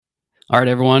All right,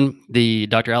 everyone. The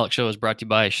Dr. Alex Show is brought to you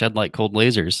by Shed Light Cold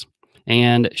Lasers.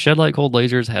 And Shed Light Cold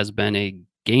Lasers has been a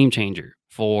game changer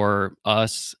for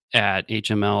us at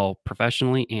HML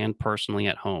professionally and personally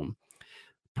at home.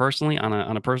 Personally, on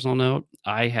a personal note,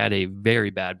 I had a very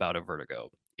bad bout of vertigo.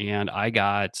 And I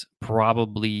got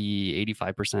probably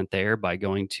 85% there by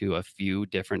going to a few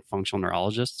different functional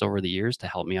neurologists over the years to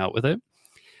help me out with it.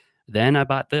 Then I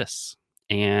bought this.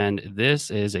 And this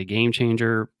is a game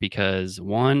changer because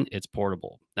one, it's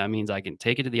portable. That means I can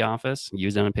take it to the office,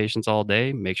 use it on patients all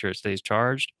day, make sure it stays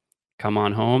charged, come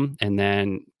on home, and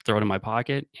then throw it in my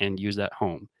pocket and use that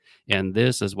home. And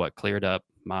this is what cleared up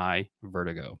my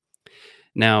vertigo.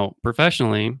 Now,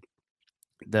 professionally,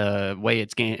 the way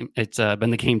it's been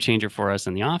the game changer for us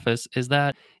in the office is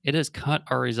that it has cut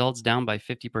our results down by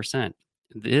 50%.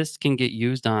 This can get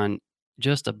used on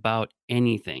just about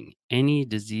anything, any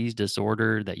disease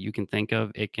disorder that you can think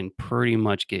of, it can pretty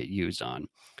much get used on.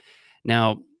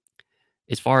 Now,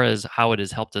 as far as how it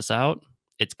has helped us out,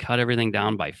 it's cut everything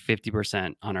down by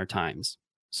 50% on our times.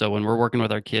 So when we're working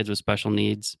with our kids with special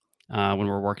needs, when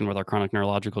we're working with our chronic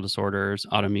neurological disorders,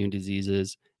 autoimmune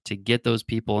diseases, to get those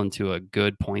people into a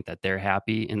good point that they're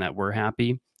happy and that we're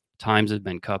happy, times have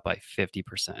been cut by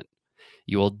 50%.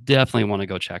 You will definitely want to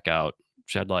go check out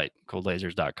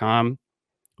shedlightcoldlasers.com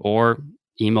or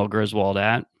email Griswold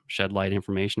at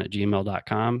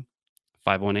shedlightinformation@gmail.com,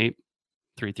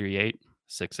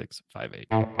 518-338-6658.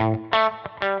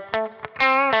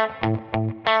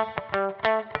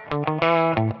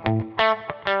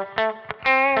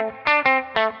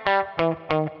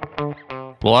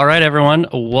 Well, all right, everyone.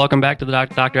 Welcome back to the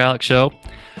Dr. Alex Show.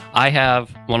 I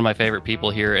have one of my favorite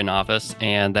people here in office,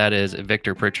 and that is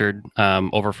Victor Pritchard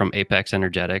over from Apex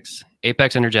Energetics.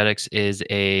 Apex Energetics is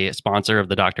a sponsor of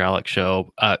the Dr. Alex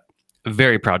Show.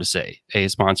 Very proud to say, a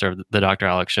sponsor of the Dr.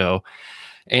 Alex Show.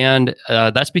 And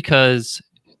that's because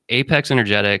Apex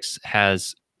Energetics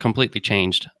has completely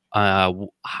changed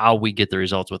how we get the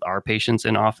results with our patients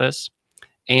in office.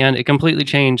 And it completely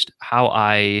changed how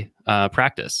I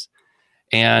practice.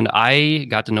 And I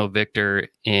got to know Victor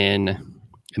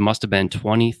it must have been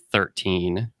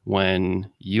 2013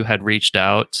 when you had reached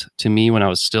out to me when I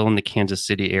was still in the Kansas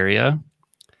City area.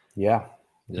 Yeah.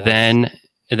 Yes.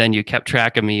 Then you kept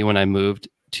track of me when I moved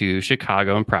to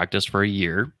Chicago and practiced for a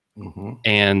year. Mm-hmm.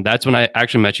 And that's when I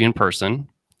actually met you in person.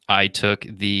 I took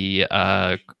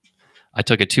a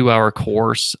 2-hour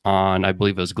course on, I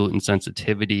believe it was gluten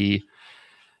sensitivity,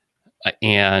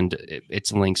 and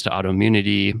it's links to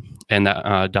autoimmunity. And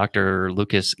Dr.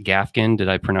 Lucas Gafkin, did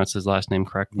I pronounce his last name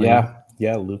correctly?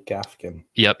 Yeah, Luke Gafkin.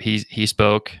 Yep, he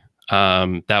spoke.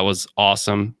 That was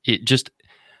awesome. It just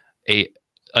a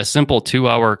simple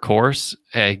 2-hour course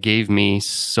gave me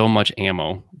so much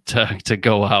ammo to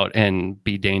go out and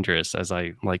be dangerous, as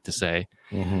I like to say.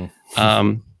 Mm-hmm.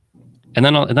 And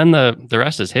then the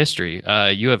rest is history.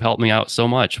 You have helped me out so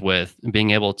much with being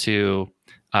able to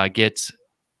get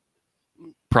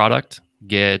product,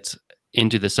 get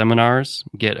into the seminars,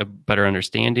 get a better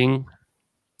understanding.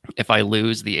 If I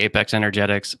lose the Apex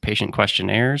Energetics patient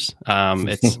questionnaires,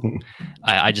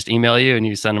 I just email you and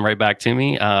you send them right back to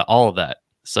me. All of that.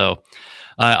 So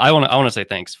I want to say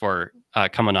thanks for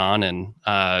coming on, and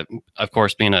of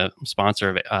course being a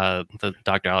sponsor of the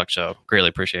Dr. Alex Show. Greatly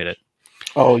appreciate it.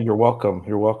 Oh, you're welcome.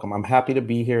 You're welcome. I'm happy to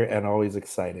be here and always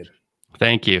excited.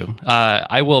 Thank you.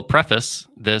 I will preface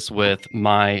this with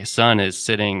my son is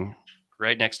sitting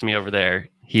right next to me over there.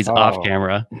 He's off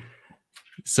camera.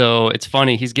 So it's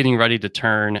funny. He's getting ready to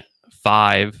turn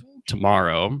 5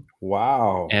 tomorrow.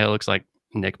 Wow. And it looks like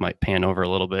Nick might pan over a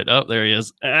little bit. Oh, there he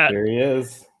is. There he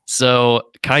is. So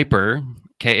Kuiper,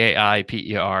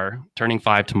 Kaiper, turning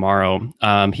 5 tomorrow.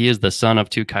 He is the son of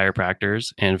 2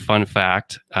 chiropractors. And fun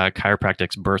fact,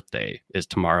 chiropractic's birthday is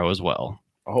tomorrow as well.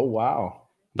 Oh, wow.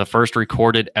 The first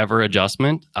recorded ever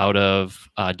adjustment out of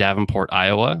Davenport,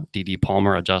 Iowa. D.D.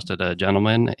 Palmer adjusted a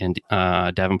gentleman in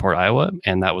Davenport, Iowa,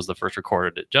 and that was the first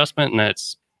recorded adjustment. And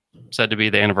it's said to be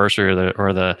the anniversary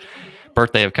or the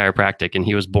birthday of chiropractic. And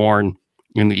he was born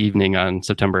in the evening on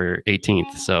September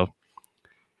 18th. So,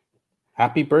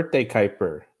 happy birthday,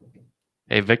 Kuiper!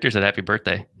 Hey, Victor said happy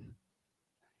birthday. Can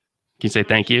you say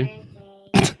thank you?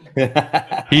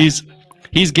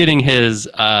 He's getting his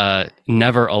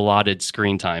never allotted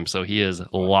screen time, so he is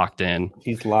locked in.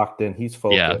 He's locked in. He's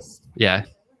focused. Yeah.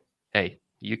 Hey,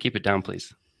 you keep it down,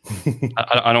 please.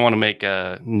 I don't want to make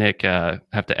Nick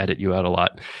have to edit you out a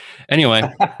lot. Anyway,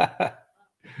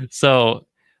 so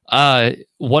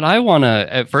what I want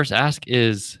to at first ask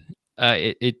is,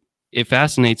 it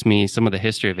fascinates me some of the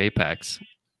history of Apex.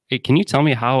 Hey, can you tell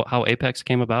me how Apex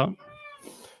came about?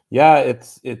 Yeah,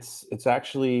 it's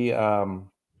actually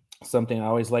something I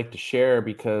always like to share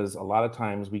because a lot of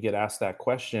times we get asked that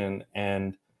question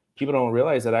and people don't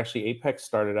realize that actually Apex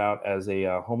started out as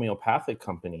a homeopathic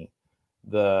company.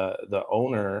 The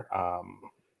owner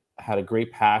had a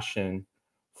great passion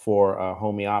for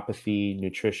homeopathy,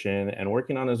 nutrition, and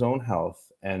working on his own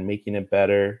health and making it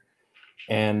better.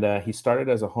 And he started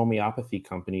as a homeopathy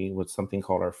company with something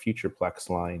called our Futureplex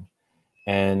line,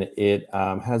 and it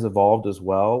has evolved as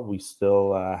well. We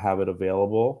still have it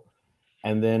available,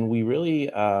 and then we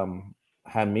really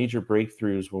had major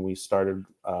breakthroughs when we started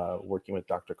working with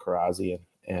Dr. Karazian,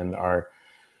 and our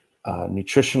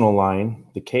nutritional line,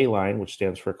 the K line, which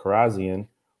stands for Karazian,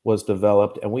 was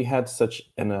developed, and we had such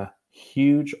a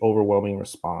huge, overwhelming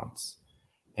response.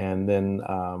 And then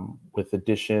with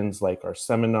additions like our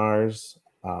seminars,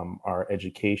 our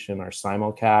education, our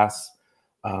simulcasts,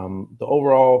 the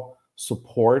overall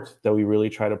support that we really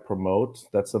try to promote,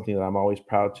 that's something that I'm always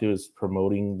proud to, is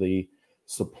promoting the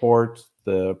support,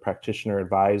 the practitioner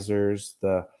advisors,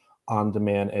 the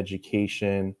on-demand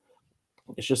education.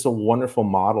 It's just a wonderful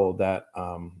model that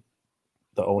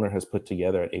the owner has put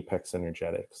together at Apex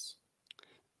Energetics.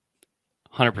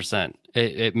 100%.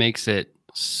 It makes it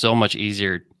so much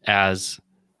easier as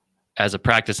a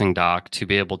practicing doc to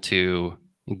be able to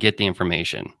get the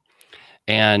information.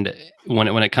 And when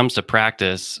it comes to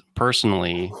practice,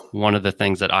 personally, one of the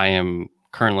things that I am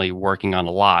currently working on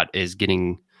a lot is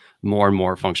getting more and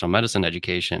more functional medicine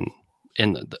education.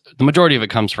 And the majority of it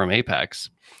comes from Apex.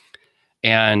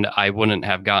 And I wouldn't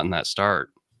have gotten that start,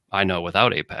 I know,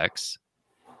 without Apex.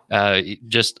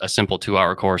 Just a simple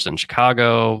 2-hour course in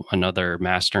Chicago, another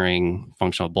mastering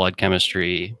functional blood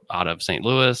chemistry out of St.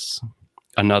 Louis,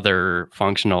 another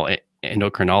functional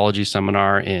endocrinology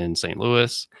seminar in St.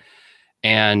 Louis.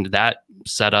 And that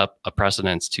set up a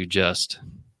precedence to just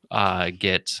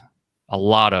get a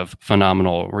lot of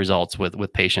phenomenal results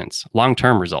with patients,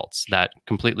 long-term results that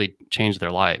completely changed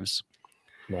their lives.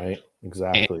 Right,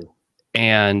 exactly.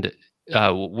 And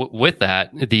with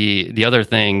that, the other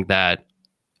thing that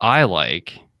I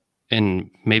like, and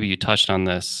maybe you touched on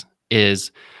this,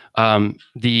 is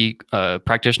the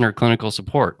practitioner clinical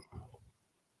support.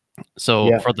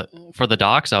 So for the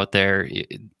docs out there,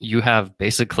 you have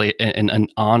basically an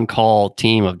on-call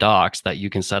team of docs that you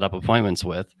can set up appointments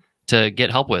with to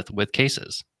get help with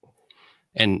cases,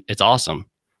 and it's awesome.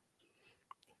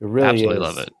 It really Absolutely is.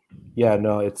 love it. Yeah,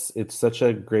 no, it's such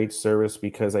a great service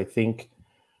because I think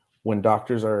when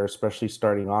doctors are especially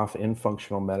starting off in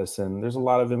functional medicine, there's a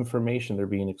lot of information they're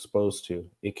being exposed to.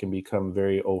 It can become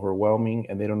very overwhelming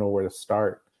and they don't know where to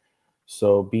start.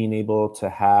 So being able to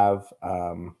have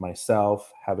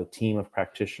myself, have a team of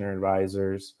practitioner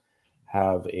advisors,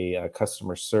 have a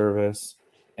customer service,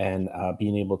 and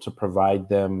being able to provide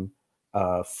them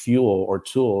fuel or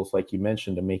tools, like you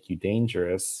mentioned, to make you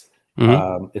dangerous,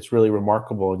 it's really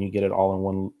remarkable, and you get it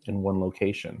all in one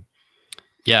location.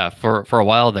 Yeah, for a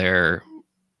while there,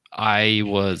 I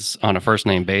was on a first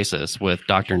name basis with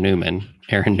Dr. Newman,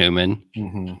 Aaron Newman,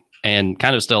 and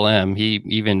kind of still am. He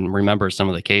even remembers some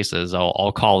of the cases.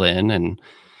 I'll call in and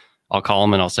I'll call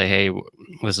him and I'll say, hey,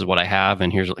 this is what I have,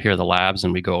 and here are the labs,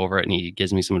 and we go over it, and he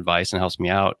gives me some advice and helps me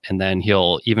out. And then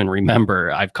he'll even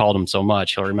remember, I've called him so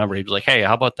much, he'll remember, he'd be like, hey,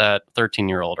 how about that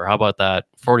 13-year-old, or how about that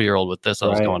 40-year-old with this that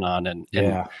was going on? And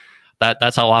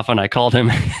that's how often I called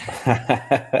him.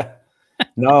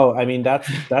 No, I mean,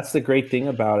 that's the great thing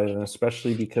about it, and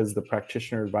especially because the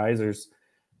practitioner advisors,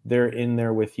 they're in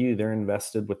there with you, they're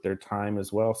invested with their time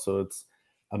as well. So it's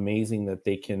amazing that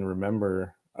they can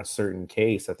remember a certain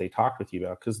case that they talked with you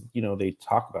about, because they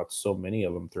talk about so many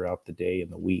of them throughout the day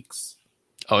and the weeks.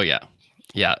 Oh yeah,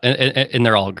 and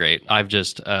they're all great. I've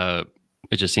just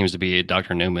it just seems to be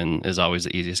Dr. Newman is always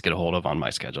the easiest to get a hold of on my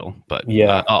schedule, but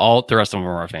all the rest of them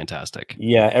are fantastic.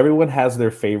 Yeah, everyone has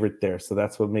their favorite there, so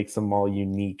that's what makes them all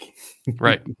unique.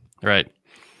 Right.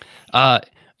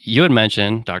 You had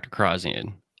mentioned Dr.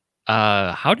 Karazian.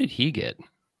 How did he get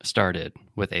started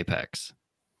with Apex?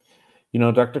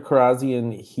 Dr.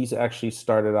 Karazian, he's actually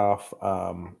started off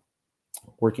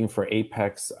working for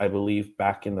Apex, I believe,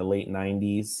 back in the late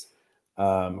 90s.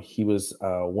 He was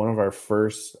one of our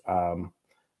first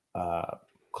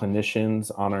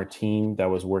clinicians on our team that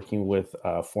was working with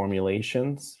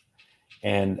formulations.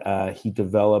 And he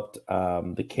developed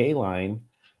the K line.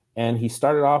 And he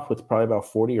started off with probably about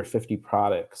 40 or 50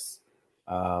 products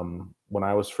when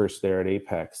I was first there at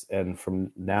Apex. And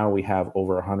from now we have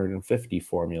over 150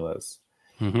 formulas.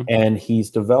 And he's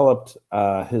developed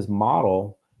his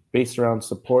model based around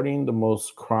supporting the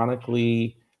most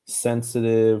chronically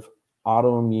sensitive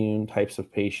autoimmune types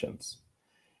of patients.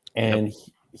 And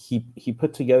he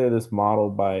put together this model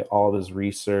by all of his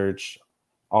research,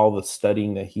 all the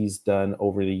studying that he's done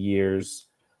over the years.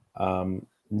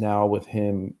 Now with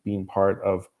him being part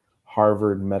of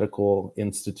Harvard Medical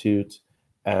Institute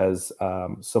as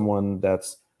someone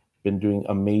that's been doing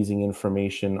amazing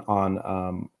information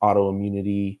on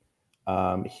autoimmunity.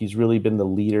 He's really been the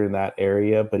leader in that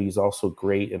area, but he's also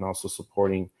great in also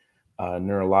supporting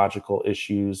neurological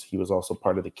issues. He was also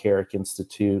part of the Carrick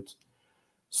Institute.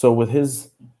 So with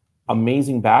his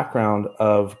amazing background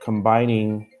of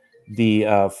combining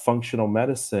the functional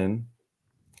medicine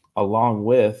along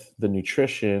with the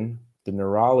nutrition, the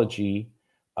neurology,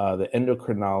 the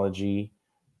endocrinology,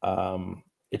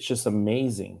 it's just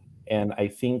amazing. And I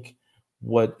think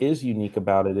what is unique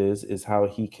about it is how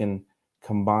he can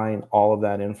combine all of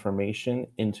that information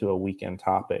into a weekend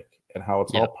topic, and how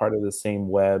it's all part of the same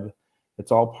web.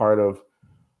 It's all part of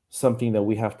something that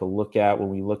we have to look at when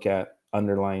we look at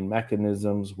underlying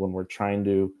mechanisms, when we're trying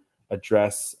to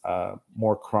address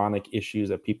more chronic issues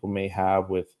that people may have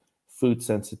with food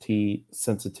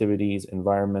sensitivities,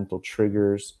 environmental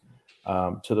triggers,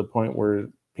 to the point where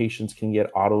patients can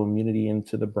get autoimmunity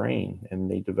into the brain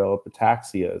and they develop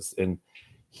ataxias. And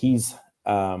he's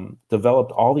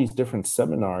developed all these different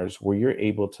seminars where you're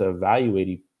able to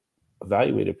evaluate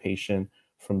a patient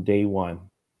from day one.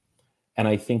 And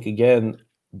I think, again,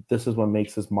 this is what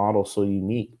makes this model so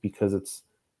unique, because it's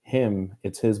him,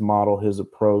 it's his model, his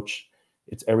approach.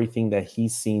 It's everything that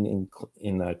he's seen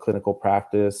in clinical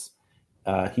practice.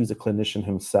 He's a clinician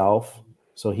himself,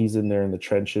 so he's in there in the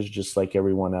trenches just like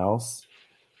everyone else.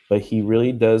 But he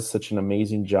really does such an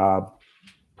amazing job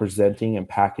presenting and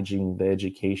packaging the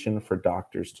education for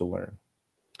doctors to learn.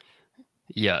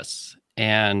 Yes.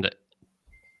 And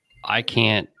I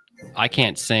can't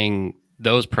sing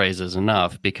those praises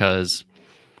enough, because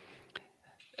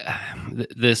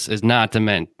this is not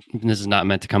meant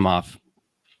to come off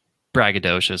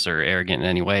braggadocious or arrogant in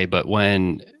any way. But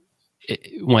when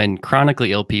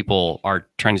chronically ill people are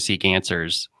trying to seek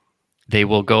answers, they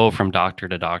will go from doctor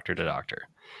to doctor to doctor.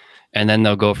 And then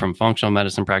they'll go from functional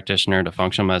medicine practitioner to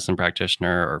functional medicine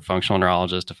practitioner, or functional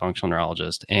neurologist to functional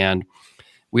neurologist. And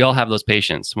we all have those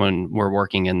patients when we're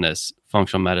working in this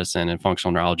functional medicine and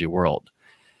functional neurology world.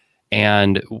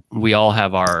 And we all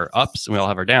have our ups and we all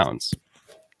have our downs.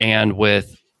 And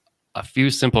with a few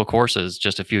simple courses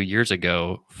just a few years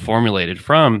ago formulated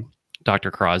from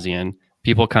Dr. Karazian,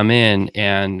 people come in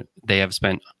and they have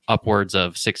spent upwards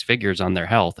of 6 figures on their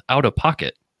health out of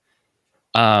pocket.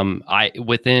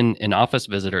 Within an office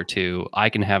visit or two, I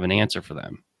can have an answer for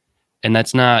them. And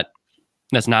that's not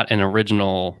an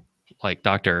original, like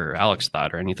Dr. Alex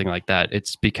thought or anything like that.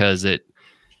 It's because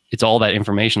it's all that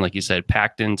information, like you said,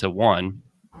 packed into one.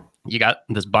 You got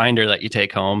this binder that you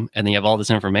take home, and then you have all this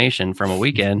information from a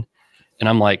weekend. And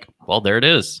I'm like, well, there it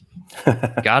is.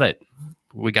 Got it.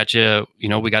 We got you,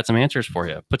 we got some answers for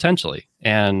you, potentially.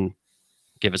 And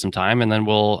give it some time, and then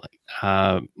we'll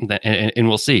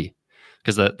see.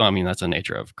 Because that's the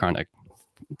nature of chronic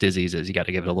diseases. You got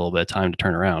to give it a little bit of time to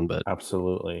turn around. But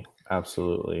absolutely.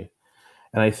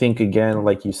 And I think, again,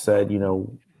 like you said,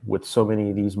 with so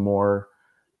many of these more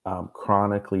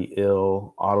chronically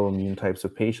ill autoimmune types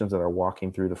of patients that are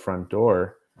walking through the front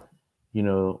door,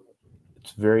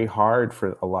 it's very hard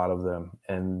for a lot of them,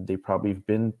 and they probably have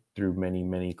been through many,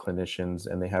 many clinicians,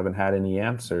 and they haven't had any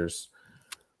answers.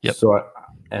 Yep. So,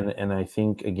 and I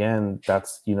think, again,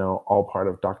 that's, all part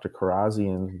of Dr.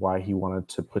 Karazian, why he wanted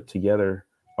to put together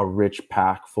a rich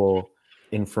pack full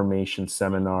information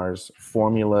seminars,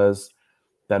 formulas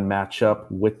that match up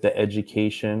with the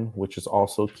education, which is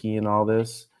also key in all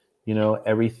this.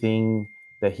 Everything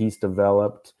that he's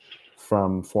developed,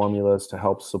 from formulas to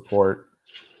help support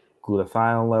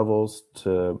glutathione levels,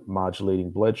 to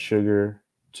modulating blood sugar,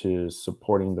 to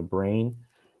supporting the brain.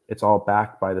 It's all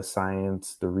backed by the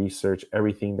science, the research,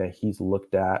 everything that he's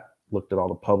looked at all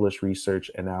the published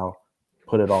research, and now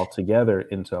put it all together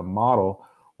into a model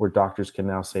where doctors can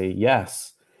now say,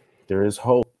 yes, there is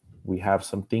hope. We have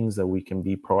some things that we can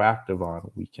be proactive on.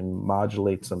 We can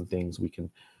modulate some things. We can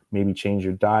maybe change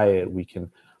your diet. We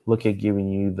can look at giving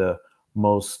you the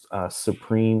most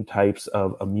supreme types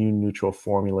of immune neutral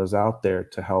formulas out there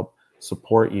to help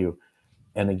support you.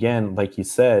 And again, like you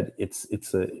said, it's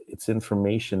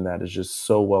information that is just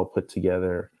so well put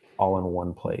together, all in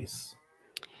one place.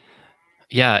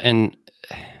 Yeah, and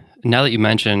now that you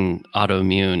mention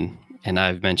autoimmune, and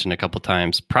I've mentioned a couple of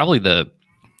times, probably the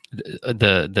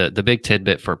big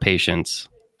tidbit for patients.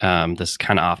 This is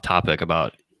kind of off topic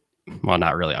about, well,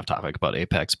 not really off topic about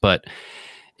Apex, but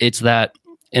it's that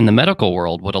in the medical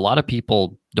world, what a lot of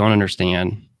people don't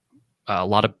understand, a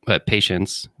lot of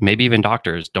patients, maybe even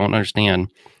doctors, don't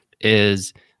understand,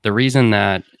 is the reason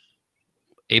that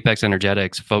Apex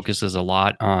Energetics focuses a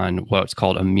lot on what's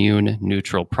called immune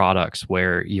neutral products,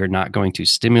 where you're not going to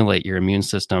stimulate your immune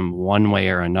system one way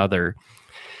or another,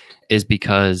 is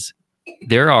because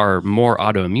there are more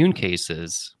autoimmune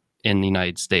cases in the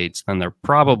United States than there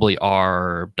probably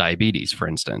are diabetes, for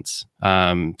instance.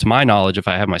 To my knowledge, if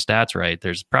I have my stats right,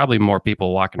 there's probably more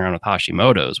people walking around with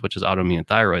Hashimoto's, which is autoimmune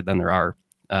thyroid, than there are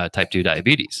type 2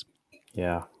 diabetes.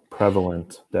 Yeah,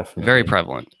 prevalent, definitely. Very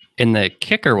prevalent. And the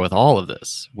kicker with all of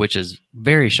this, which is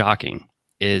very shocking,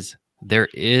 is there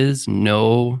is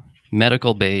no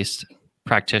medical based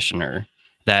practitioner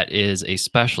that is a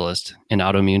specialist in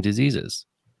autoimmune diseases.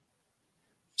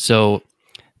 So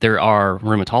there are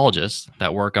rheumatologists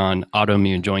that work on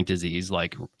autoimmune joint disease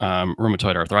like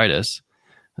rheumatoid arthritis.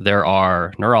 There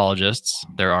are neurologists,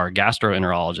 there are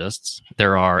gastroenterologists,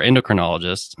 there are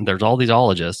endocrinologists, there's all these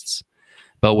ologists.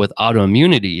 But with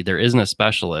autoimmunity, there isn't a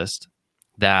specialist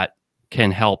that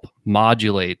can help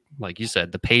modulate, like you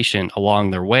said, the patient along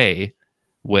their way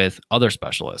with other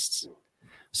specialists.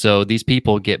 So these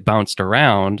people get bounced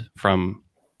around from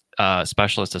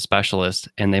specialist to specialist,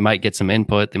 and they might get some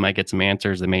input, they might get some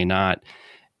answers, they may not.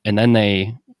 And then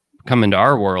they come into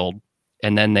our world,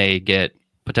 and then they get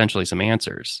potentially some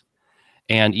answers.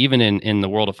 And even in the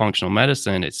world of functional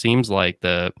medicine, it seems like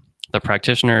the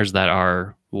practitioners that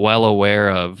are well aware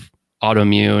of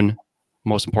autoimmune,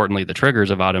 most importantly, the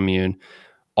triggers of autoimmune,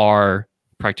 are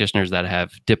practitioners that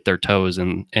have dipped their toes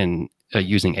in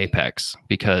using Apex,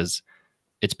 because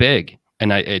it's big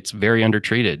and it's very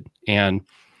undertreated. And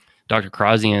Dr.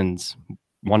 Krasian's,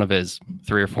 one of his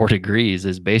 3 or 4 degrees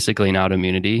is basically in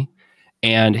autoimmunity.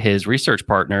 And his research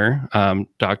partner,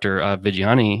 Dr.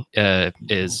 Vigiani,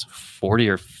 is 40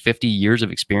 or 50 years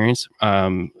of experience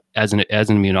as an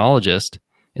immunologist,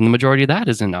 and the majority of that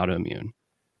is in autoimmune.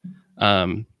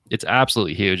 It's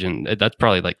absolutely huge, and that's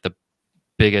probably like the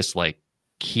biggest like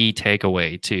key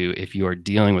takeaway to if you are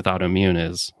dealing with autoimmune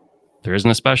is there isn't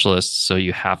a specialist, so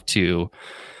you have to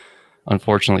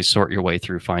unfortunately sort your way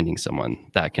through finding someone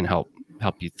that can help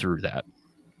you through that.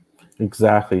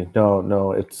 Exactly.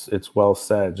 No, it's well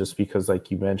said. Just because, like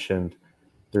you mentioned,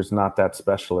 there's not that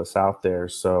specialist out there,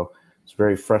 so it's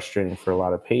very frustrating for a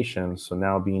lot of patients. So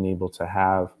now being able to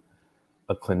have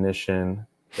a clinician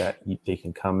that they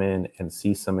can come in and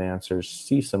see some answers,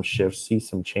 see some shifts, see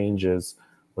some changes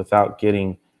without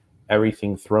getting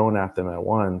everything thrown at them at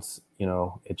once,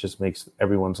 it just makes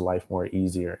everyone's life more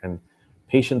easier. And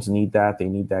patients need that. They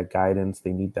need that guidance.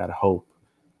 They need that hope.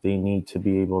 They need to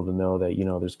be able to know that,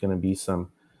 there's going to be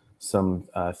some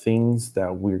things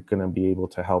that we're going to be able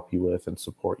to help you with and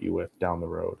support you with down the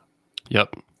road.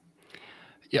 Yep.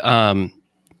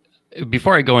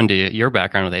 Before I go into your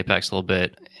background with Apex a little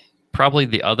bit, probably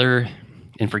the other,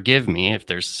 and forgive me if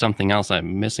there's something else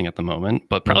I'm missing at the moment,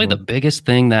 but probably the biggest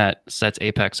thing that sets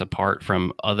Apex apart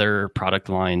from other product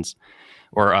lines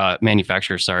or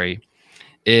manufacturers,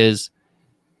 is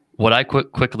what I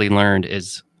quickly learned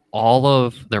is all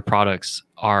of their products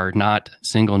are not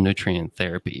single nutrient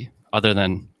therapy, other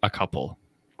than a couple.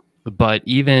 But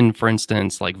even, for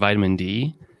instance, like vitamin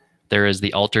D, there is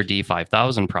the Ultra D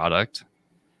 5000 product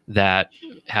that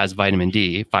has vitamin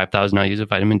D, 5,000 IUs of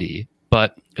vitamin D,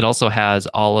 but it also has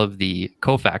all of the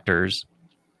cofactors,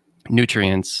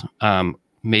 nutrients,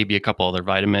 maybe a couple other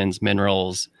vitamins,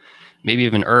 minerals, maybe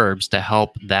even herbs to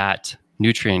help that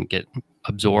nutrient get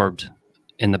absorbed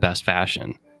in the best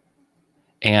fashion.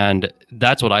 And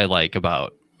that's what I like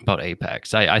about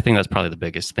Apex. I think that's probably the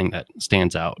biggest thing that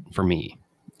stands out for me.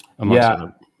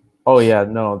 Oh yeah,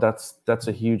 no, that's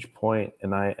a huge point,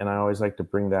 and I always like to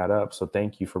bring that up. So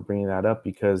thank you for bringing that up,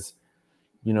 because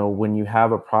when you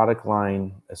have a product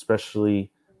line, especially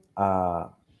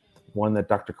one that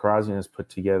Dr. Krasian has put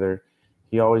together,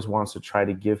 he always wants to try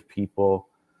to give people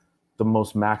the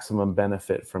most maximum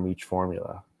benefit from each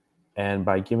formula. And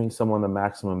by giving someone the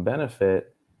maximum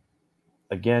benefit,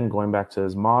 again, going back to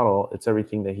his model, it's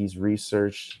everything that he's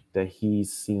researched, that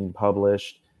he's seen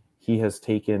published. He has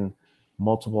taken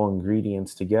multiple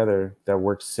ingredients together that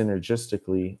work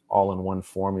synergistically all in one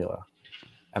formula.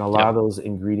 And a lot of those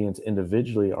ingredients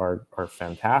individually are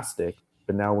fantastic,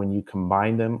 but now when you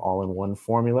combine them all in one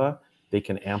formula, they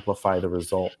can amplify the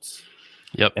results.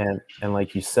 Yep. And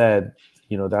like you said,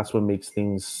 that's what makes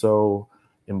things so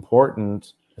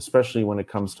important, especially when it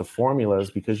comes to formulas,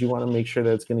 because you want to make sure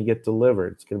that it's going to get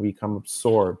delivered. It's going to become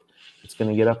absorbed. It's going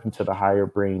to get up into the higher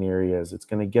brain areas. It's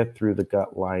going to get through the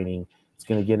gut lining. It's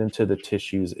going to get into the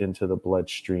tissues, into the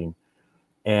bloodstream.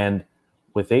 And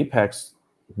with Apex,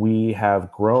 we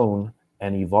have grown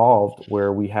and evolved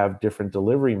where we have different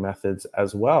delivery methods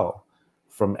as well,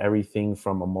 from everything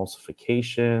from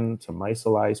emulsification to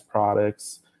micellized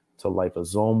products to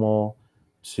liposomal,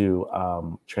 to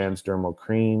transdermal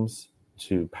creams,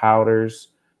 to powders,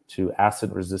 to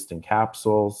acid-resistant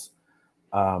capsules.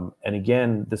 And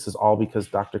again, this is all because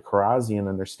Dr. Karazian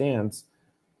understands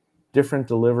different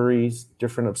deliveries,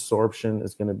 different absorption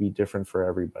is going to be different for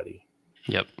everybody.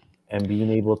 Yep. And being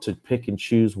able to pick and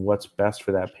choose what's best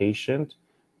for that patient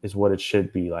is what it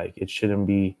should be like. It shouldn't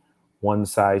be one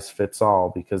size fits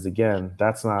all, because again,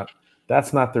 that's not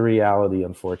the reality,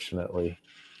 unfortunately.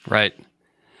 Right.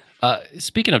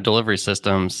 Speaking of delivery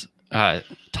systems,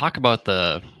 talk about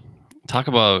the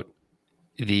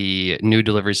new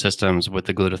delivery systems with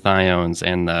the glutathiones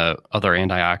and the other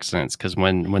antioxidants. Because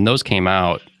when those came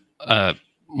out,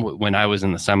 when I was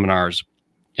in the seminars,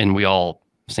 and we all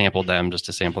sampled them just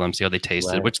to sample them, see how they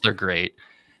tasted, Right. which they're great.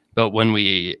 But when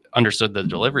we understood the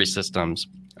delivery systems,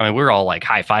 I mean, we were all like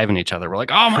high-fiving each other. We're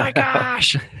like, oh my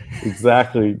gosh.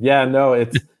 Exactly. Yeah, no,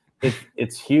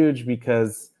 it's huge,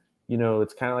 because, you know,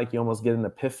 it's kind of like you almost get an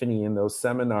epiphany in those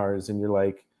seminars, and you're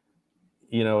like,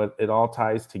 you know, it all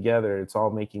ties together. It's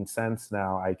all making sense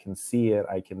now. I can see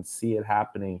it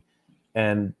happening.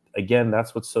 And again,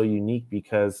 that's what's so unique,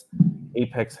 because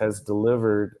Apex has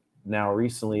delivered now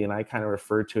recently, and I kind of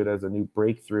refer to it as a new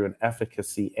breakthrough in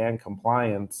efficacy and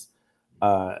compliance,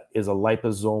 is a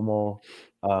liposomal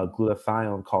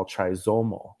glutathione called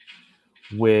trisomal,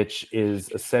 which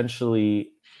is essentially,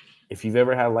 if you've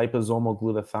ever had liposomal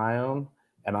glutathione,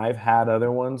 and I've had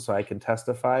other ones, so I can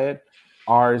testify it,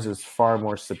 ours is far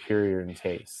more superior in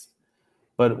taste.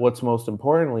 But what's most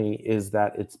importantly is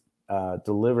that it's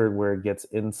delivered where it gets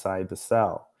inside the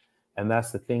cell. And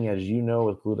that's the thing, as you know,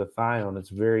 with glutathione, it's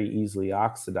very easily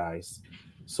oxidized.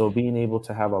 So being able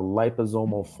to have a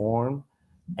liposomal form,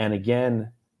 and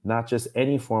again, not just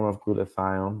any form of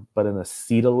glutathione, but an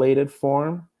acetylated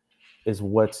form, is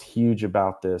what's huge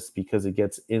about this, because it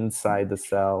gets inside the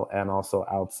cell and also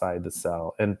outside the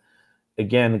cell. And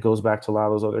again, it goes back to a lot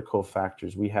of those other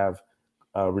cofactors. We have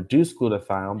reduced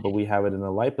glutathione, but we have it in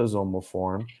a liposomal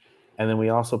form. And then we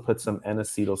also put some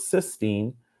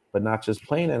N-acetylcysteine, but not just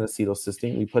plain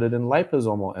N-acetylcysteine. We put it in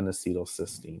liposomal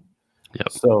N-acetylcysteine. Yep.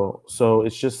 So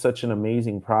it's just such an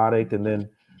amazing product. And then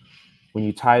when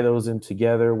you tie those in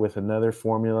together with another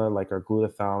formula like our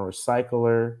glutathione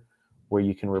recycler, where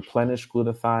you can replenish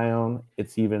glutathione,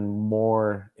 it's even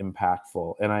more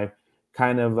impactful. And I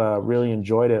kind of really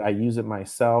enjoyed it. I use it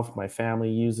myself. My family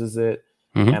uses it.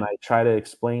 Mm-hmm. And I try to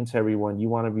explain to everyone, you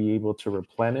want to be able to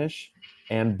replenish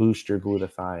and boost your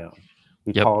glutathione.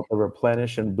 We Yep. call it the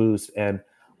replenish and boost. And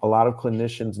a lot of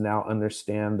clinicians now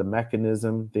understand the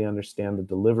mechanism. They understand the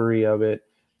delivery of it.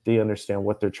 They understand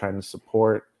what they're trying to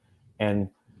support. And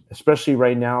especially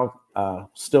right now,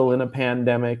 still in a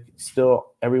pandemic, still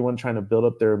everyone trying to build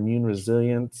up their immune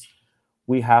resilience,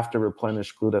 we have to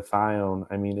replenish glutathione.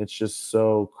 I mean, it's just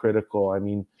so critical. I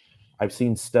mean, I've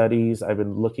seen studies. I've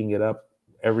been looking it up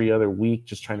every other week,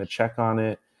 just trying to check on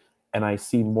it. And I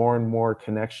see more and more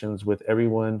connections with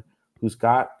everyone who's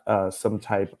got some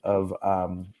type of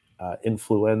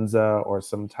influenza or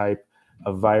some type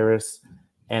of virus,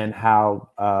 and how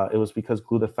it was because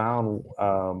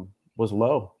glutathione was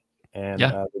low, and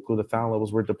the glutathione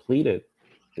levels were depleted.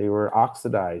 They were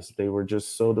oxidized. They were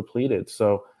just so depleted.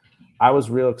 So I was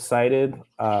real excited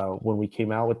when we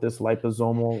came out with this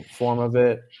liposomal form of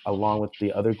it, along with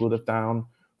the other glutathione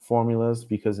formulas,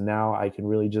 because now I can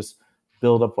really just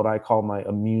build up what I call my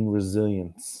immune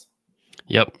resilience.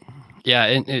 Yep. Yeah.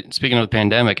 And speaking of the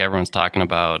pandemic, everyone's talking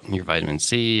about your vitamin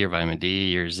C, your vitamin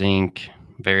D, your zinc,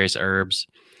 various herbs.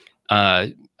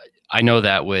 I know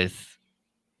that with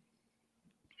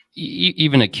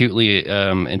even acutely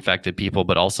infected people,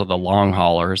 but also the long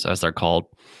haulers, as they're called,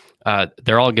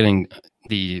 they're all getting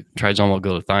the trisomal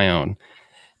glutathione.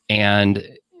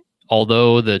 And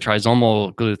although the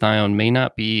trisomal glutathione may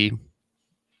not be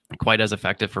quite as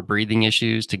effective for breathing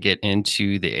issues to get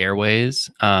into the airways,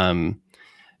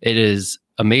 it is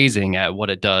amazing at what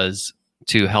it does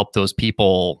to help those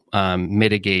people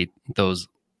mitigate those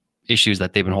issues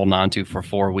that they've been holding on to for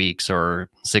 4 weeks or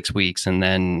 6 weeks. And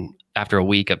then after a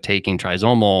week of taking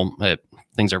trisomal,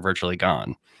 things are virtually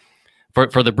gone.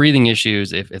 For the breathing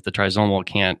issues, if the trisomal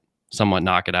can't somewhat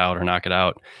knock it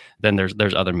out, then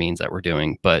there's other means that we're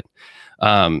doing. But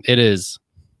it is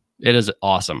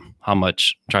awesome how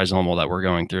much trisomal that we're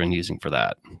going through and using for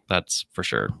that. That's for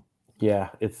sure. Yeah,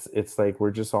 it's like we're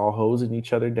just all hosing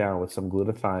each other down with some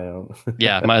glutathione.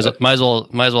 Yeah, might as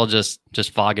well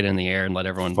just fog it in the air and let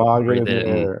everyone breathe it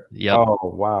in. Yep. Oh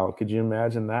wow, could you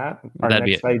imagine that? Our That'd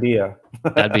next idea.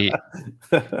 That'd be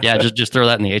yeah, just throw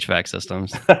that in the HVAC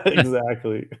systems.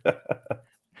 Exactly.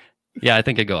 Yeah, I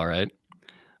think it'd go all right.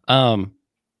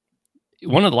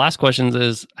 one of the last questions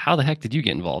is, how the heck did you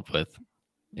get involved with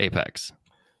Apex?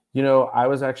 I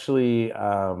was actually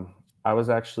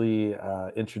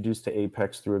introduced to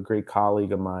Apex through a great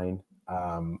colleague of mine,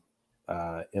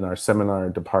 in our seminar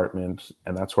department,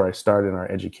 and that's where I started in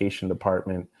our education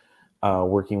department,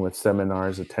 working with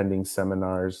seminars, attending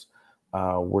seminars,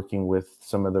 working with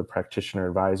some of the practitioner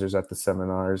advisors at the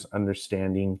seminars,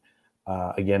 understanding,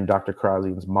 again, Dr.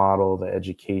 Krasian's model, the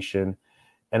education.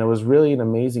 And it was really an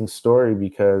amazing story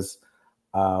because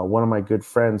one of my good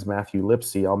friends, Matthew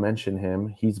Lipsy, I'll mention him.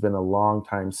 He's been a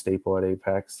long-time staple at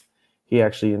Apex. He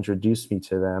actually introduced me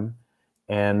to them.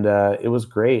 And it was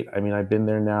great. I mean, I've been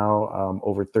there now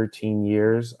over 13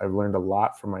 years. I've learned a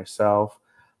lot for myself.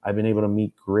 I've been able to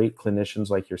meet great clinicians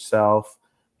like yourself,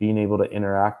 being able to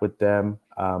interact with them,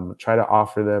 try to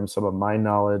offer them some of my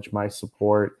knowledge, my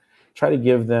support, try to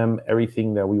give them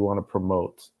everything that we want to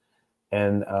promote.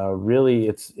 And really,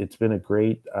 it's been a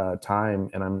great time,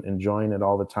 and I'm enjoying it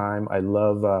all the time. I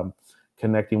love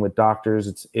connecting with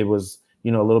doctors. It was a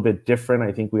little bit different.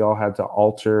 I think we all had to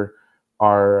alter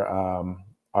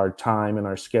our time and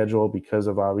our schedule because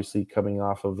of obviously coming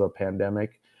off of the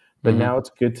pandemic. But now it's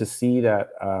good to see that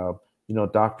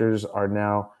doctors are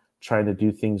now trying to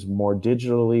do things more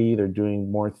digitally. They're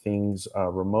doing more things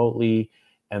remotely,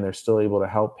 and they're still able to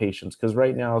help patients. Because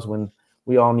right now is when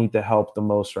we all need the help the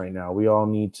most right now. We all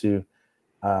need to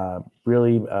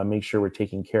really make sure we're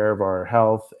taking care of our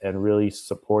health and really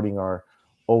supporting our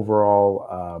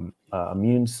overall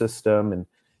immune system. And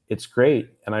it's great.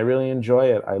 And I really enjoy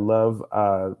it. I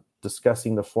love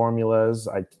discussing the formulas.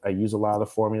 I use a lot of the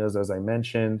formulas, as I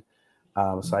mentioned,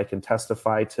 so I can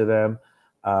testify to them.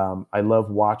 I love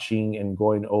watching and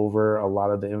going over a lot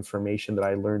of the information that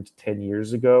I learned 10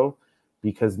 years ago,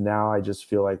 because now I just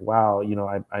feel like, wow,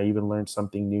 I even learned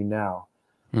something new now.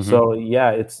 So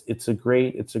yeah, it's a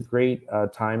great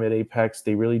time at Apex.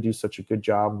 They really do such a good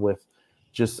job with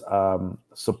just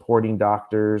supporting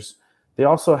doctors. They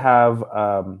also have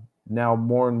now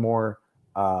more and more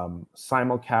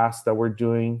simulcasts that we're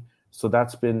doing. So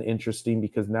that's been interesting,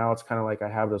 because now it's kind of like I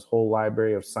have this whole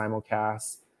library of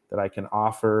simulcasts that I can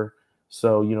offer.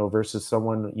 So, versus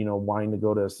someone, wanting to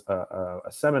go to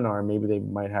a seminar, maybe they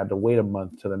might have to wait a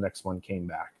month till the next one came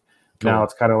back. Cool. Now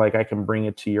it's kind of like I can bring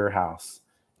it to your house.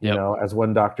 As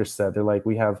one doctor said, they're like,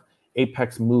 we have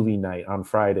Apex movie night on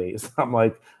Fridays. I'm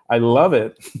like, I love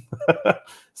it.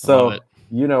 So, love it.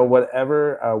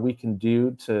 Whatever we can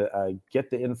do to get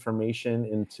the information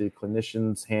into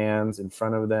clinicians' hands, in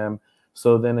front of them,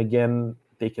 so then again,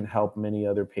 they can help many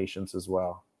other patients as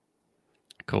well.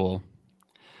 Cool.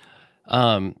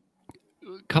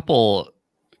 Couple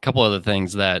other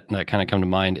things that kind of come to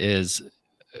mind is,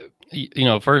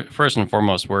 first and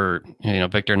foremost, we're,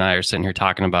 Victor and I are sitting here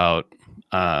talking about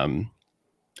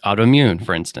autoimmune,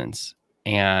 for instance,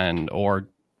 or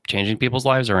changing people's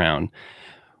lives around.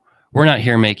 We're not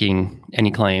here making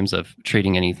any claims of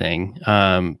treating anything.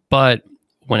 But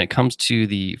when it comes to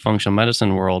the functional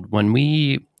medicine world, when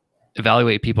we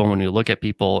evaluate people, when we look at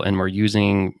people and we're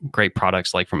using great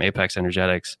products like from Apex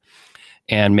Energetics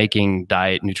and making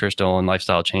diet, nutritional, and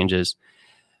lifestyle changes,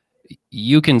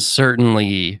 you can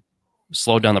certainly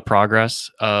slow down the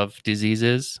progress of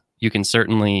diseases. You can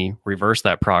certainly reverse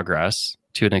that progress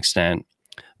to an extent,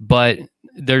 but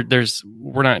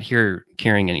we're not here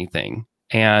curing anything.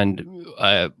 And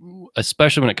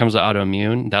especially when it comes to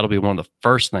autoimmune, that'll be one of the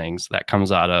first things that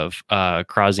comes out of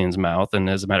Krasian's mouth. And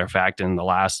as a matter of fact, in the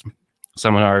last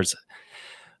seminars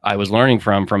I was learning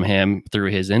from him through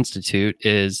his institute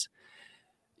is,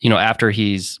 after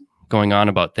he's going on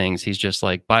about things, he's just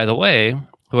like, by the way,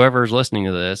 whoever's listening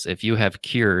to this, if you have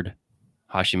cured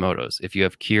Hashimoto's, if you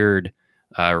have cured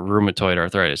rheumatoid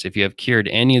arthritis, if you have cured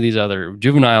any of these other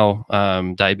juvenile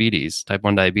diabetes, type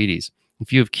 1 diabetes,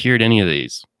 if you have cured any of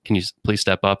these, can you please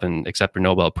step up and accept your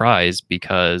Nobel Prize?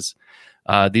 Because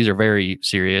these are very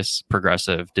serious,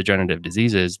 progressive, degenerative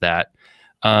diseases that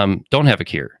don't have a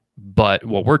cure. But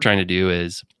what we're trying to do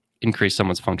is increase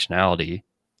someone's functionality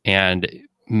and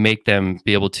get them to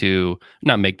be able to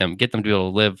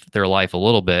live their life a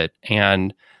little bit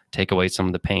and take away some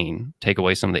of the pain, take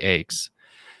away some of the aches,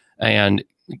 and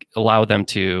allow them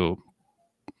to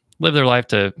live their life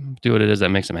to do what it is that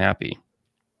makes them happy.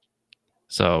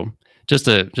 So just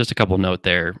a couple note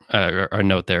there, a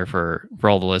note there for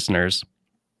all the listeners.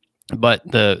 But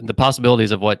the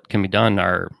possibilities of what can be done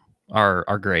are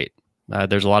great.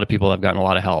 There's a lot of people that have gotten a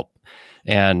lot of help,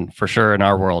 and for sure in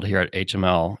our world here at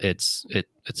HML, it's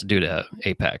due to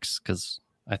Apex, because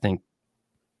I think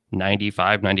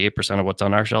 98% of what's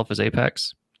on our shelf is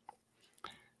Apex.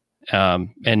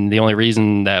 And the only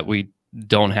reason that we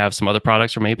don't have some other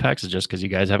products from Apex is just because you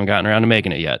guys haven't gotten around to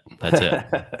making it yet. That's it.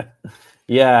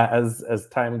 Yeah, as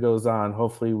time goes on,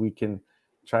 hopefully we can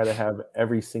try to have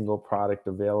every single product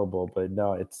available. But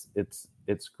no, it's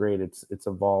great. It's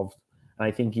evolved, and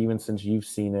I think even since you've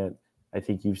seen it, I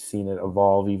think you've seen it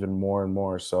evolve even more and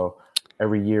more. So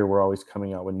every year we're always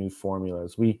coming out with new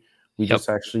formulas. We Yep. just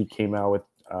actually came out with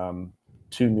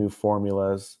two new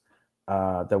formulas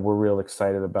that we're real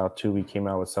excited about too. We came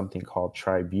out with something called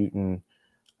Tributin,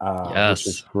 which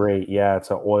is Yes. great. Yeah,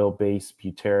 it's an oil-based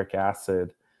butyric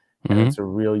acid, and Hmm. it's a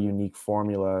real unique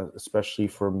formula, especially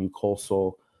for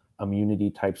mucosal immunity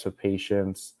types of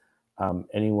patients.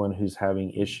 Anyone who's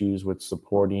having issues with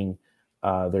supporting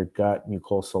their gut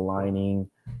mucosal lining,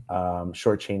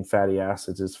 short chain fatty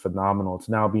acids is phenomenal. It's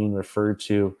now being referred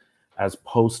to as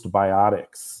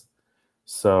postbiotics.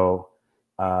 So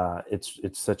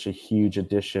it's such a huge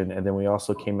addition. And then we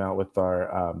also came out with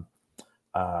our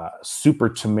super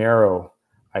Tamaro.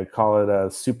 I call it a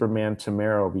Superman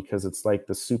Tamaro because it's like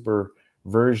the super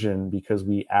version because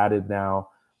we added now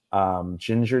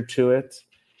ginger to it,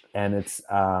 and it's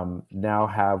now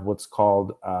have what's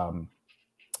called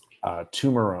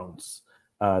tumerones,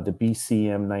 the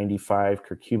BCM 95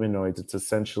 curcuminoids. It's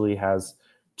essentially has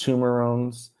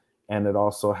tumerones, and it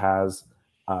also has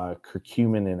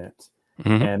curcumin in it.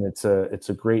 Hmm. And it's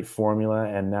a great formula.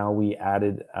 And now we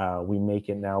make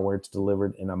it now where it's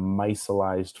delivered in a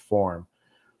micellized form.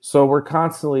 So we're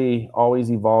constantly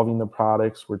always evolving the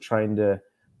products. We're trying to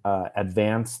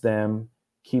advance them,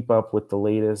 keep up with the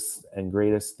latest and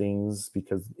greatest things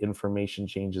because information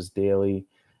changes daily.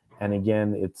 And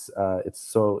again, it's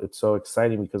so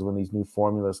exciting because when these new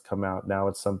formulas come out, now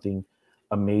it's something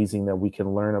amazing that we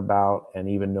can learn about and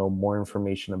even know more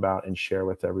information about and share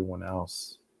with everyone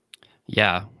else.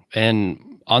 Yeah.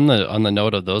 And on the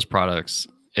note of those products,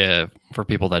 for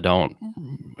people that don't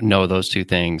know those two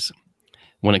things,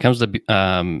 when it comes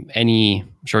to any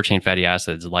short chain fatty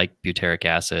acids like butyric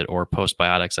acid or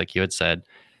postbiotics, like you had said,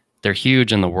 they're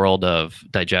huge in the world of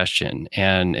digestion.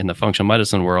 And in the functional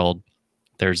medicine world,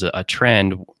 there's a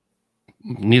trend,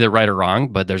 neither right or wrong,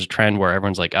 but there's a trend where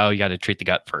everyone's like, oh, you got to treat the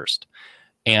gut first.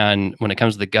 And when it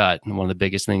comes to the gut, one of the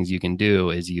biggest things you can do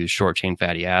is use short chain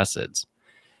fatty acids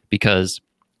because,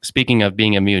 speaking of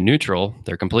being immune neutral,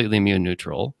 they're completely immune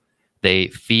neutral. They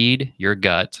feed your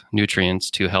gut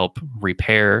nutrients to help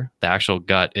repair the actual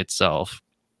gut itself.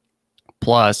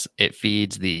 Plus, it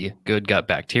feeds the good gut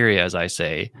bacteria, as I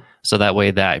say. So that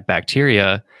way, that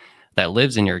bacteria that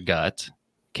lives in your gut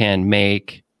can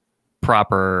make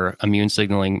proper immune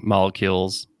signaling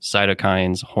molecules,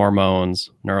 cytokines, hormones,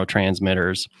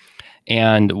 neurotransmitters.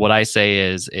 And what I say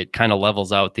is it kind of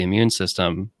levels out the immune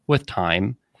system with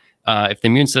time. If the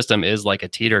immune system is like a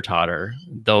teeter totter,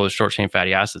 those short chain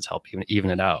fatty acids help even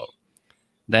it out.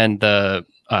 Then the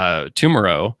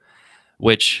Tumero,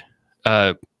 which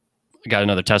got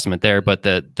another testament there, but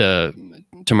the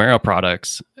Tumero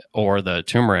products or the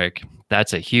turmeric,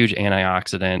 that's a huge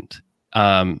antioxidant.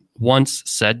 Once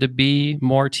said to be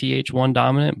more Th1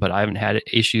 dominant, but I haven't had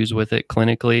issues with it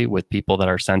clinically with people that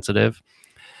are sensitive.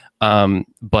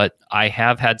 But I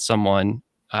have had someone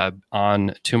on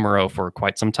Tumero for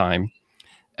quite some time.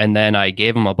 And then I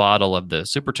gave him a bottle of the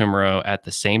Super Tumero at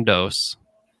the same dose.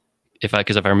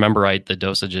 Because if I remember right, the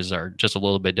dosages are just a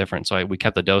little bit different. So we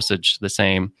kept the dosage the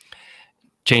same,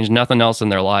 changed nothing else in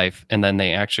their life, and then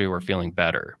they actually were feeling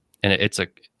better. And it's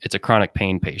a chronic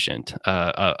pain patient,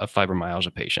 a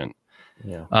fibromyalgia patient,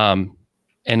 Yeah.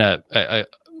 And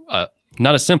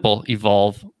not a simple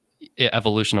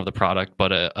evolution of the product,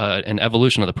 but an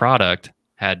evolution of the product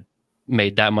had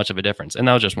made that much of a difference, and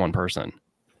that was just one person.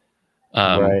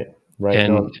 Right. Right.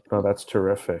 And No, that's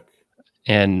terrific.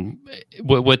 and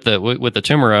with the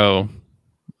Tumero,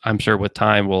 I'm sure with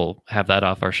time we'll have that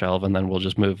off our shelf, and then we'll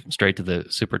just move straight to the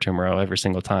Super Tumero every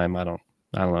single time. I don't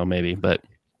know, maybe, but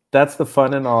That's the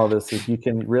fun in all this is you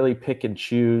can really pick and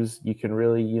choose. You can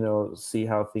really, see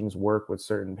how things work with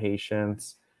certain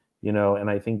patients, and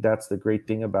I think that's the great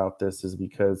thing about this is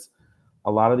because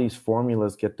a lot of these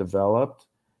formulas get developed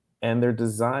and they're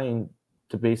designed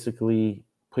to basically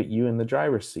put you in the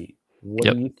driver's seat. What do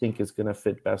yep. you think is going to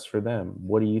fit best for them?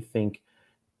 What do you think,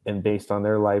 and based on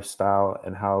their lifestyle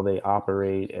and how they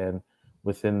operate and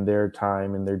within their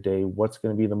time and their day, what's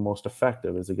going to be the most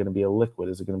effective? Is it going to be a liquid?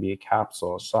 Is it going to be a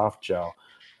capsule, a soft gel?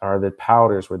 Are the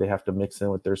powders where they have to mix in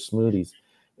with their smoothies?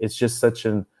 It's just such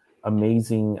an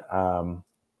amazing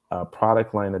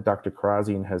product line that Dr.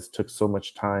 Karazian has took so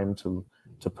much time to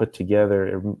put together.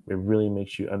 It really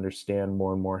makes you understand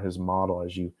more and more his model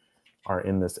as you are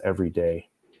in this every day.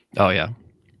 Oh yeah,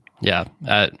 yeah.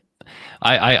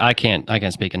 I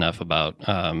can't speak enough about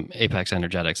Apex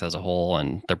Energetics as a whole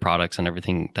and their products and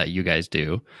everything that you guys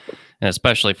do, and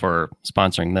especially for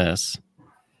sponsoring this.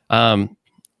 Um,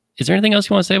 is there anything else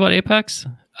you want to say about Apex?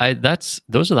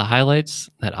 Those are the highlights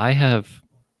that I have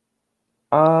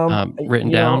written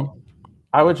You know, down.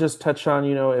 I would just touch on,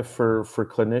 if for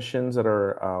clinicians that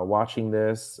are watching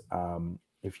this,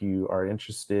 if you are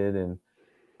interested in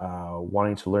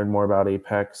wanting to learn more about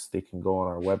Apex, they can go on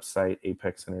our website,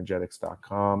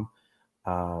 apexenergetics.com.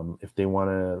 If they want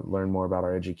to learn more about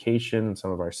our education and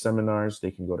some of our seminars,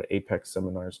 they can go to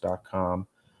apexseminars.com.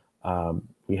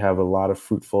 We have a lot of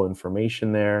fruitful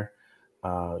information there.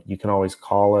 You can always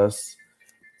call us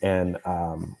and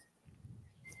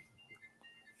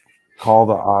call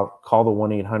the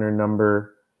 1-800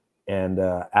 number and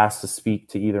ask to speak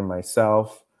to either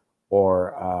myself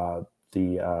or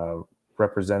the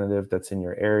representative that's in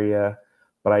your area.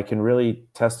 But I can really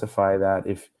testify that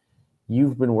if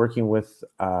you've been working with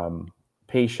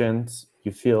patients,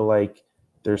 you feel like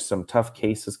there's some tough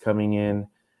cases coming in,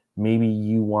 maybe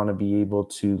you want to be able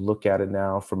to look at it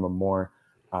now from a more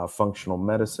functional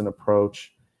medicine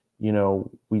approach.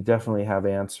 We definitely have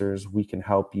answers. We can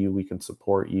help you. We can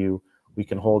support you. We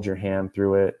can hold your hand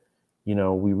through it.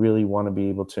 We really want to be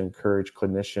able to encourage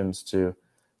clinicians to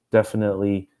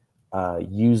definitely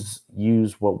use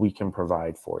what we can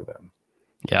provide for them.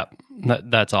 Yeah,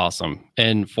 that's awesome.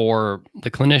 And for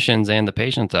the clinicians and the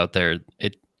patients out there,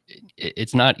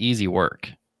 it's not easy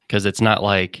work, because it's not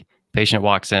like patient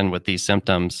walks in with these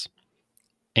symptoms,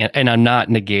 and I'm not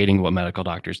negating what medical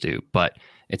doctors do, but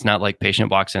it's not like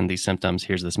patient walks in these symptoms,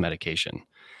 here's this medication.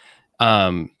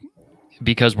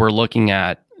 Because we're looking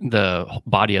at the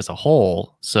body as a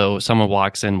whole. So someone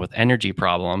walks in with energy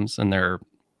problems and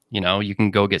you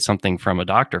can go get something from a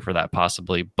doctor for that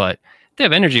possibly, but if they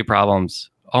have energy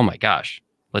problems, oh my gosh,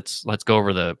 let's go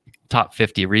over the top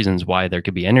 50 reasons why there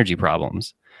could be energy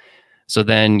problems. So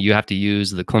then you have to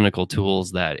use the clinical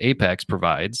tools that Apex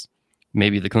provides,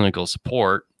 maybe the clinical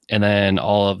support, and then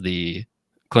all of the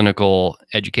clinical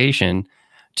education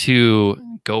to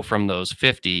go from those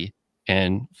 50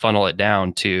 and funnel it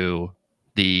down to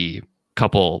the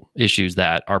couple issues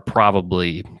that are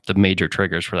probably the major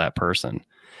triggers for that person.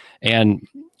 And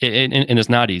it's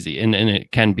not easy, and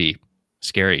it can be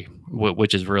scary,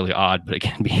 which is really odd, but it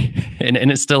can be, and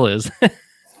it still is.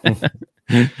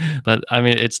 But I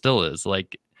mean, it still is.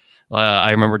 Like,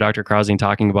 I remember Dr. Krausing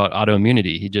talking about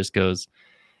autoimmunity. He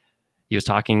was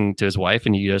talking to his wife,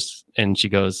 and she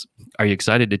goes, "Are you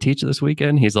excited to teach this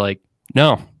weekend?" He's like,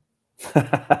 "No,"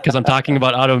 because I'm talking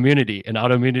about autoimmunity, and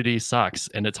autoimmunity sucks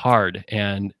and it's hard.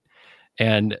 And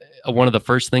one of the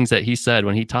first things that he said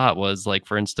when he taught was, like,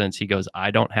 for instance, he goes,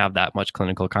 "I don't have that much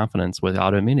clinical confidence with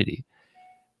autoimmunity."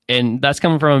 And that's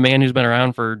coming from a man who's been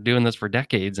around for doing this for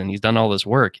decades, and he's done all this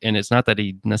work. And it's not that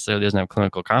he necessarily doesn't have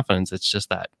clinical confidence. It's just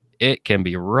that it can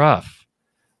be rough.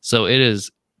 So it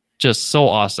is just so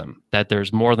awesome that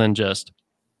there's more than just,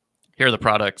 here are the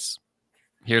products,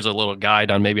 here's a little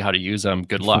guide on maybe how to use them,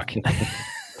 good luck.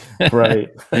 Right.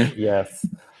 Yes.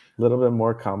 A little bit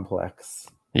more complex.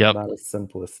 Yep. Not as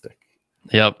simplistic.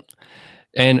 Yep.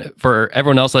 And for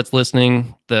everyone else that's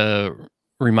listening, the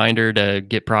reminder to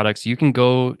get products, you can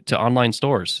go to online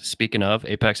stores. Speaking of,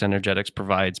 Apex Energetics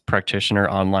provides practitioner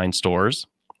online stores.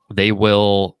 They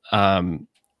will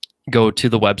go to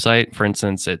the website. For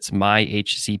instance, it's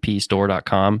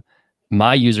myhcpstore.com.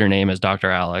 My username is Dr.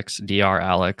 Alex, Dr.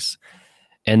 Alex.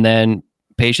 And then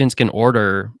patients can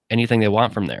order anything they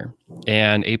want from there,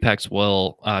 and Apex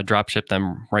will drop ship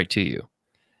them right to you.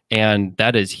 And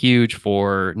that is huge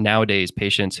for nowadays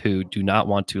patients who do not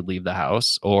want to leave the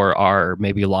house, or are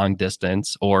maybe long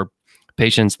distance, or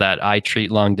patients that I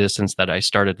treat long distance that I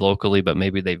started locally, but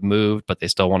maybe they've moved, but they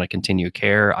still want to continue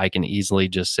care. I can easily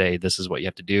just say, this is what you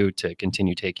have to do to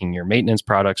continue taking your maintenance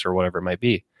products or whatever it might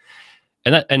be.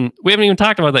 And we haven't even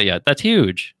talked about that yet. That's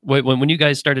huge. When you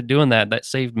guys started doing that, that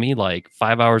saved me like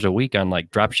 5 hours a week on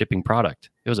like drop shipping product.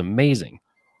 It was amazing.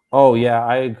 Oh yeah,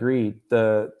 I agree.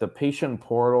 The patient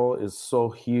portal is so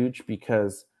huge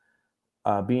because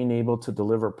being able to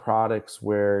deliver products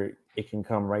where it can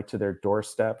come right to their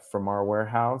doorstep from our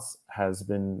warehouse has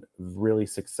been really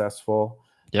successful.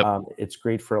 Yep. It's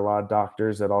great for a lot of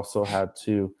doctors that also had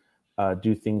to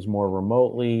do things more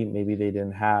remotely. Maybe they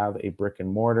didn't have a brick and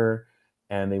mortar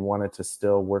and they wanted to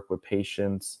still work with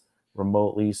patients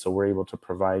remotely. So we're able to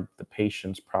provide the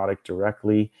patient's product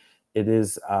directly. It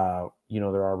is, there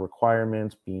are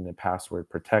requirements, being a password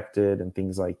protected and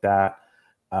things like that.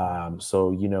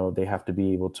 So, they have to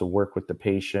be able to work with the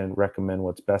patient, recommend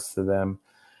what's best to them,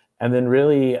 and then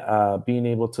really being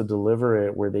able to deliver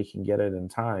it where they can get it in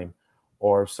time.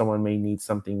 or if someone may need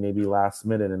something maybe last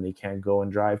minute and they can't go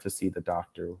and drive to see the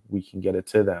doctor, we can get it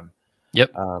to them.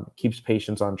 Yep. Keeps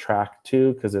patients on track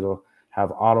too, because it'll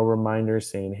have auto reminders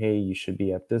saying, hey, you should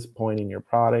be at this point in your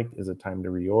product. Is it time to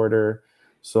reorder?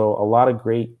 So a lot of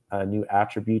great new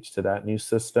attributes to that new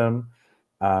system.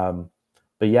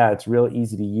 But yeah, it's real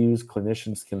easy to use.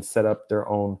 Clinicians can set up their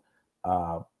own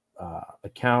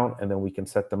account, and then we can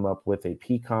set them up with a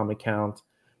PCOM account.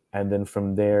 And then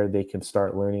from there, they can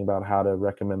start learning about how to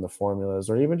recommend the formulas,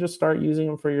 or even just start using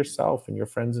them for yourself and your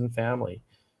friends and family,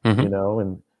 Mm-hmm. you know,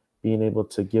 and being able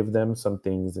to give them some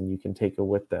things and you can take it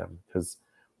with them, because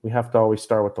we have to always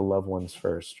start with the loved ones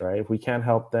first, right? If we can't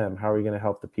help them, how are we going to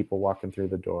help the people walking through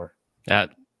the door?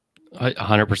 At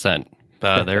 100%.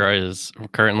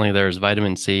 There's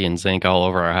vitamin C and zinc all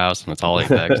over our house, and it's all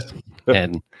Apex.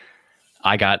 And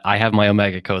I have my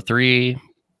Omega Co 3.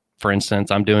 For instance,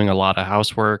 I'm doing a lot of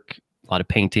housework, a lot of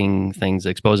painting things,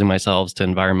 exposing myself to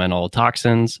environmental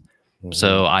toxins. Mm-hmm.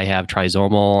 So I have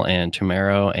trisomal and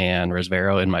Tumero and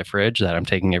Resveratrol in my fridge that I'm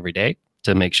taking every day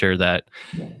to make sure that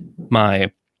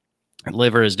my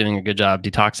liver is doing a good job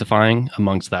detoxifying,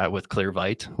 amongst that with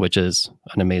Clearvite, which is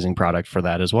an amazing product for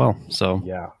that as well. So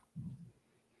yeah,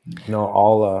 no,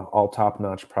 all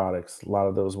top-notch products. A lot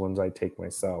of those ones I take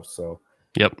myself. So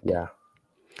yep.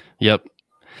 Yep.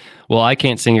 Well, I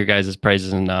can't sing your guys'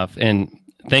 praises enough, and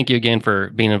thank you again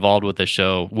for being involved with the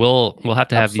show. We'll have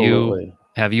to have you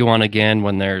on again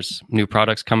when there's new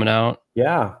products coming out.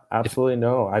 Yeah, absolutely.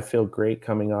 No, I feel great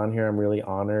coming on here. I'm really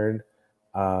honored.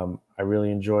 I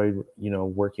really enjoyed,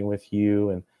 working with you,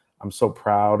 and I'm so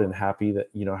proud and happy that,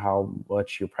 how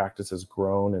much your practice has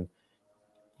grown, and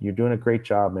you're doing a great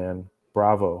job, man.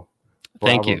 Bravo.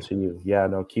 Thank you. To you. Yeah,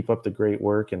 no, keep up the great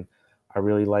work. And I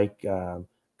really like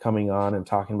coming on and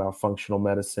talking about functional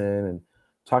medicine and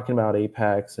talking about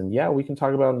Apex. And yeah, we can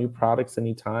talk about new products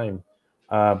anytime.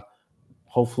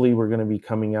 Hopefully we're going to be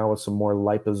coming out with some more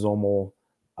liposomal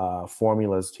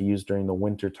formulas to use during the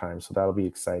winter time. So that'll be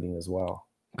exciting as well.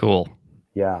 Cool.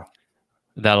 Yeah.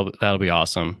 That'll be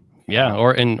awesome. Yeah.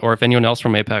 Or if anyone else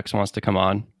from Apex wants to come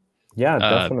on. Yeah,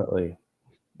 definitely.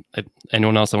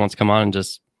 Anyone else that wants to come on and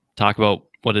just talk about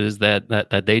what it is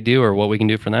that they do or what we can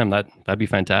do for them, that'd be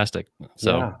fantastic.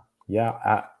 So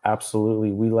yeah,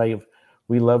 absolutely. We love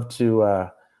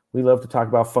to talk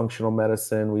about functional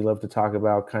medicine. We love to talk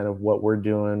about kind of what we're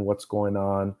doing, what's going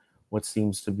on, what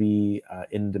seems to be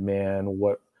in demand,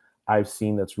 what I've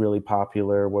seen that's really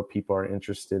popular, what people are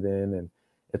interested in. And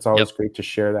it's always great to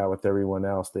share that with everyone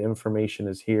else. The information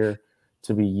is here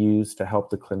to be used to help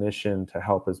the clinician, to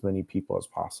help as many people as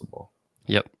possible.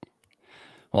 Yep.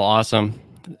 Well, awesome.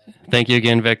 Thank you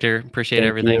again, Victor. Appreciate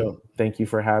everything. Thank you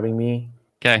for having me.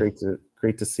 Okay. It's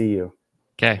great to see you.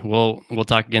 Okay. We'll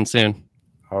talk again soon.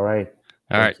 All right.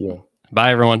 Thank you.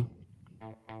 Bye, everyone.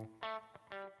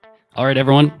 All right,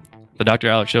 everyone. The Dr.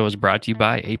 Alex Show is brought to you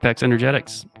by Apex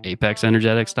Energetics,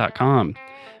 apexenergetics.com.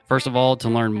 First of all, to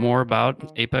learn more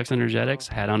about Apex Energetics,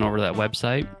 head on over to that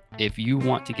website. If you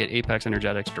want to get Apex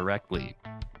Energetics directly,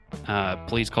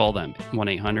 please call them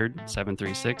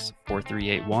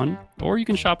 1-800-736-4381, or you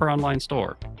can shop our online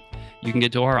store. You can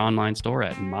get to our online store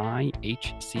at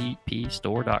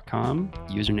myhcpstore.com.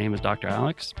 Username is Dr.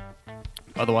 Alex.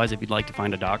 Otherwise, if you'd like to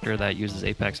find a doctor that uses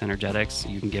Apex Energetics,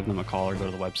 you can give them a call or go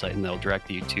to the website and they'll direct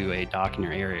you to a doc in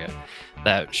your area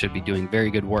that should be doing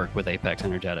very good work with Apex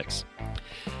Energetics.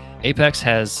 Apex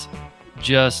has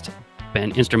just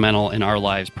been instrumental in our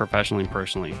lives professionally and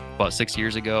personally. About 6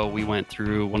 years ago, we went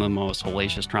through one of the most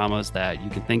hellacious traumas that you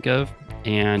can think of.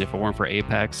 And if it weren't for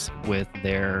Apex with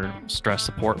their stress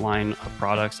support line of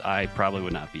products, I probably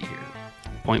would not be here.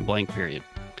 Point blank, period.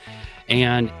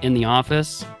 And in the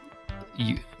office,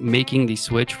 making the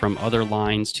switch from other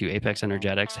lines to Apex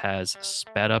Energetics has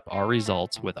sped up our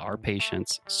results with our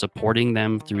patients, supporting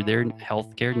them through their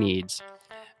healthcare needs,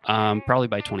 probably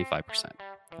by 25%,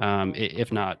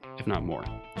 if not more.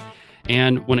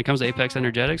 And when it comes to Apex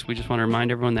Energetics, we just want to remind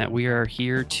everyone that we are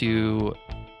here to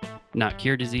not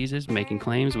cure diseases, making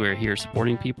claims. We're here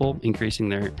supporting people, increasing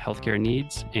their healthcare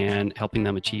needs, and helping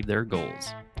them achieve their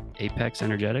goals.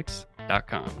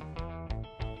 apexenergetics.com.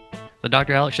 The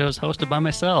Dr. Alex Show is hosted by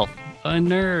myself, a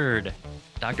nerd,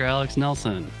 Dr. Alex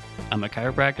Nelson. I'm a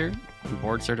chiropractor,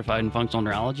 board certified in functional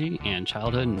neurology and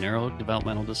childhood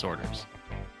neurodevelopmental disorders.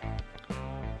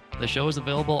 The show is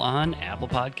available on Apple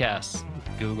Podcasts,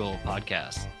 Google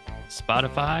Podcasts,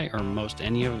 Spotify, or most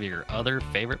any of your other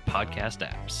favorite podcast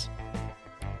apps.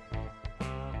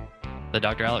 The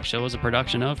Dr. Alex Show is a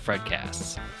production of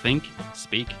Fredcasts. Think,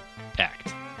 speak,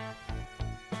 act.